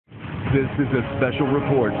This is a special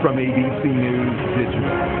report from ABC News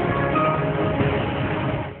Digital.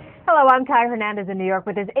 Hello, I'm Ty Hernandez in New York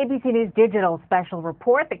with this ABC News Digital special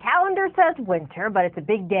report. The calendar says winter, but it's a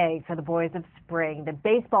big day for the boys of spring. The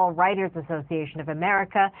Baseball Writers Association of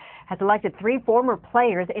America has elected 3 former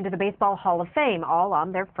players into the Baseball Hall of Fame, all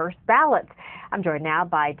on their first ballots. I'm joined now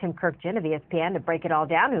by Tim Kirkjian of ESPN to break it all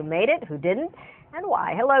down, who made it, who didn't, and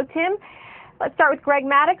why. Hello, Tim. Let's start with Greg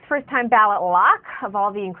Maddux, first-time ballot lock. Of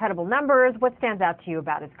all the incredible numbers, what stands out to you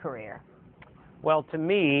about his career? Well, to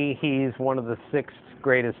me, he's one of the 6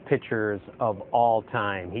 greatest pitchers of all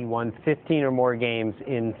time. He won 15 or more games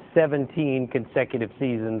in 17 consecutive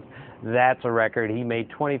seasons. That's a record. He made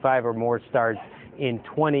 25 or more starts in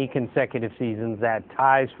 20 consecutive seasons. That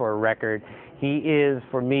ties for a record. He is,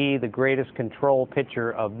 for me, the greatest control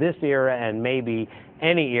pitcher of this era and maybe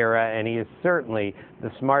any era, and he is certainly the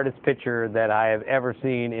smartest pitcher that I have ever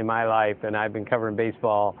seen in my life, and I've been covering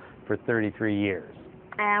baseball for 33 years.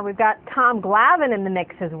 And we've got Tom Glavine in the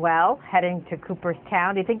mix as well, heading to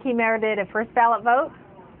Cooperstown. Do you think he merited a first ballot vote?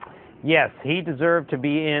 Yes, he deserved to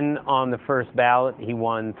be in on the first ballot. He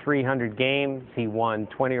won 300 games. He won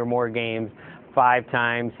 20 or more games 5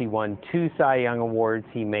 times. He won 2 Cy Young Awards.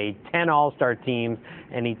 He made 10 All-Star teams,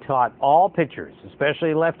 and he taught all pitchers,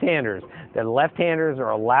 especially left-handers, that left-handers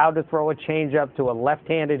are allowed to throw a changeup to a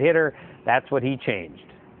left-handed hitter. That's what he changed.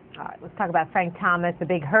 All right, let's talk about Frank Thomas. The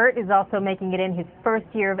big hurt is also making it in his first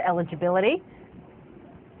year of eligibility.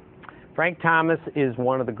 Frank Thomas is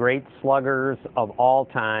one of the great sluggers of all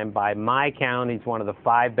time. By my count, he's one of the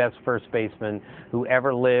 5 best first basemen who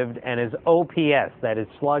ever lived, and his OPS, that is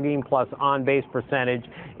slugging plus on-base percentage,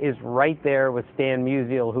 is right there with Stan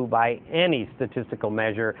Musial, who by any statistical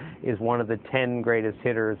measure is one of the 10 greatest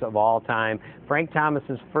hitters of all time. Frank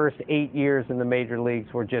Thomas's first 8 years in the major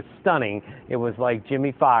leagues were just stunning. It was like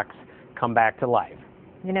Jimmy Fox come back to life.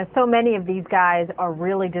 You know, so many of these guys are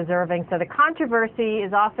really deserving, so the controversy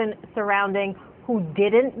is often surrounding who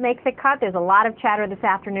didn't make the cut. There's a lot of chatter this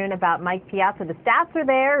afternoon about Mike Piazza. The stats are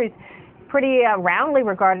there. He's pretty roundly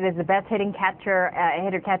regarded as the best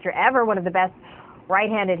hitter-catcher ever, one of the best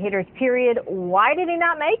right-handed hitters, period. Why did he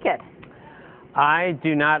not make it? I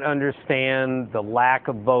do not understand the lack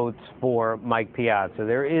of votes for Mike Piazza.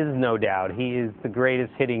 There is no doubt he is the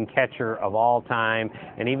greatest hitting catcher of all time,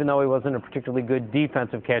 and even though he wasn't a particularly good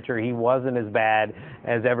defensive catcher, he wasn't as bad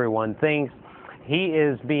as everyone thinks. He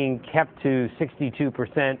is being kept to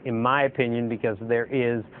 62%, in my opinion, because there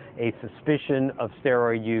is a suspicion of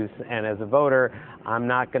steroid use, and as a voter, I'm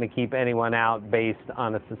not going to keep anyone out based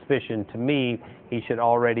on a suspicion. To me, he should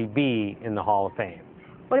already be in the Hall of Fame.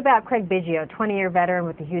 What about Craig Biggio, 20-year veteran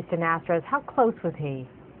with the Houston Astros? How close was he?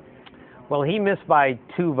 Well, he missed by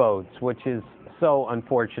 2 votes, which is so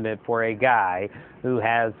unfortunate for a guy who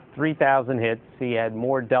has 3,000 hits. He had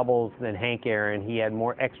more doubles than Hank Aaron. He had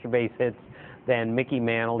more extra base hits than Mickey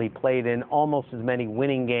Mantle. He played in almost as many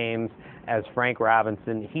winning games as Frank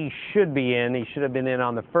Robinson. He should be in. He should have been in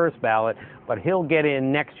on the first ballot, but he'll get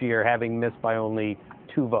in next year having missed by only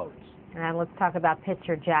 2 votes. And let's talk about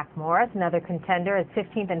pitcher Jack Morris, another contender, his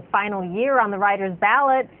 15th and final year on the writer's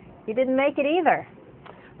ballot. He didn't make it either.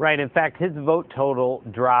 Right. In fact, his vote total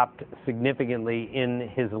dropped significantly in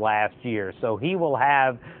his last year. So he will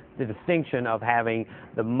have the distinction of having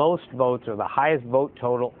the most votes or the highest vote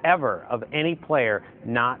total ever of any player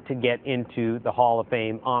not to get into the Hall of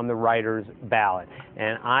Fame on the writer's ballot.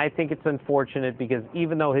 And I think it's unfortunate because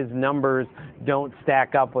even though his numbers don't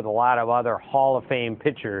stack up with a lot of other Hall of Fame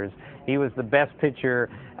pitchers, he was the best pitcher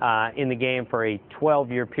in the game for a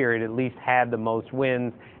 12-year period, at least had the most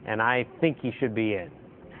wins, and I think he should be in.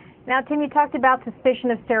 Now, Tim, you talked about suspicion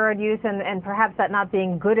of steroid use and perhaps that not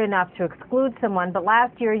being good enough to exclude someone, but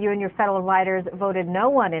last year you and your fellow writers voted no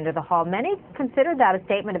one into the Hall. Many considered that a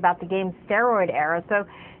statement about the game's steroid era. So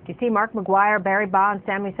do you see Mark McGwire, Barry Bonds,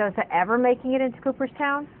 Sammy Sosa ever making it into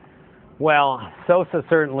Cooperstown? Well, Sosa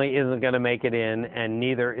certainly isn't going to make it in, and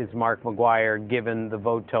neither is Mark McGwire, given the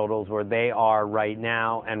vote totals where they are right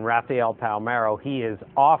now. And Rafael Palmeiro, he is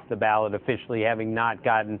off the ballot officially, having not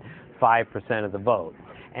gotten 5% of the vote.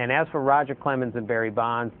 And as for Roger Clemens and Barry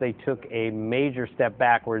Bonds, they took a major step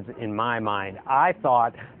backwards in my mind. I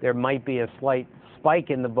thought there might be a slight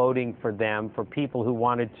spike in the voting for them, for people who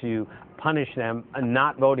wanted to punish them,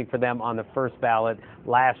 not voting for them on the first ballot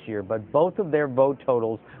last year. But both of their vote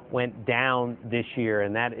totals went down this year,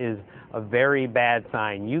 and that is a very bad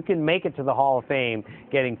sign. You can make it to the Hall of Fame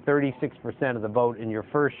getting 36% of the vote in your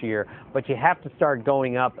first year, but you have to start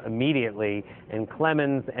going up immediately, and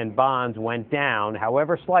Clemens and Bonds went down,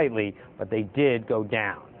 however slightly, but they did go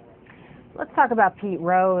down. Let's talk about Pete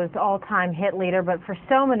Rose, all-time hit leader, but for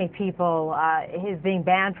so many people, his being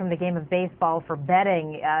banned from the game of baseball for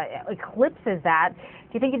betting eclipses that.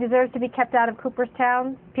 Do you think he deserves to be kept out of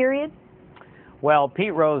Cooperstown, period? Well,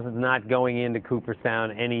 Pete Rose is not going into Cooperstown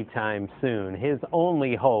anytime soon. His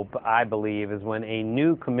only hope, I believe, is when a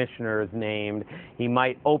new commissioner is named, he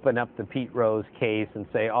might open up the Pete Rose case and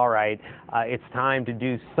say, all right, it's time to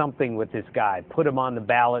do something with this guy. Put him on the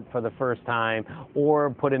ballot for the first time, or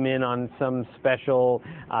put him in on some special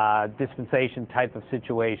dispensation type of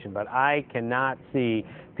situation. But I cannot see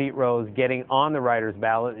Pete Rose getting on the writer's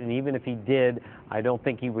ballot, and even if he did, I don't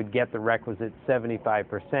think he would get the requisite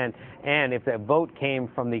 75%. And if that vote came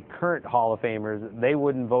from the current Hall of Famers, they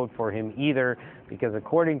wouldn't vote for him either, because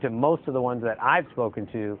according to most of the ones that I've spoken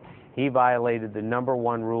to, he violated the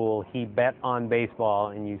 #1 rule. He bet on baseball,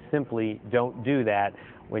 and you simply don't do that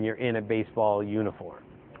when you're in a baseball uniform.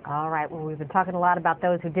 All right, well, we've been talking a lot about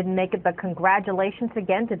those who didn't make it, but congratulations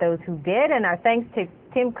again to those who did, and our thanks to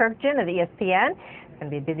Tim Kirkjian of ESPN. It's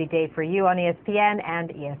going to be a busy day for you on ESPN and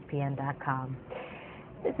ESPN.com.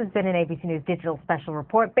 This has been an ABC News Digital Special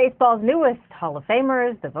Report. Baseball's newest Hall of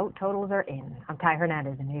Famers, the vote totals are in. I'm Ty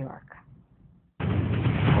Hernandez in New York.